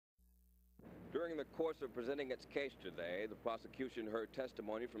During the course of presenting its case today, the prosecution heard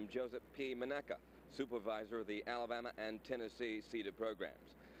testimony from Joseph P. Minecca, supervisor of the Alabama and Tennessee CETA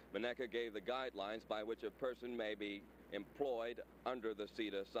programs. Minecca gave the guidelines by which a person may be employed under the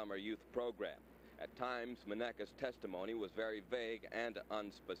CETA Summer Youth Program. At times, Minecca's testimony was very vague and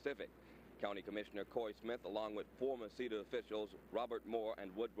unspecific. County Commissioner Coy Smith, along with former CETA officials Robert Moore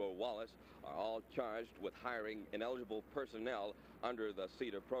and Woodrow Wallace, are all charged with hiring ineligible personnel under the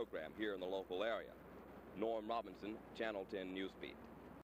CETA program here in the local area. Norm Robinson, Channel 10 Newsbeat.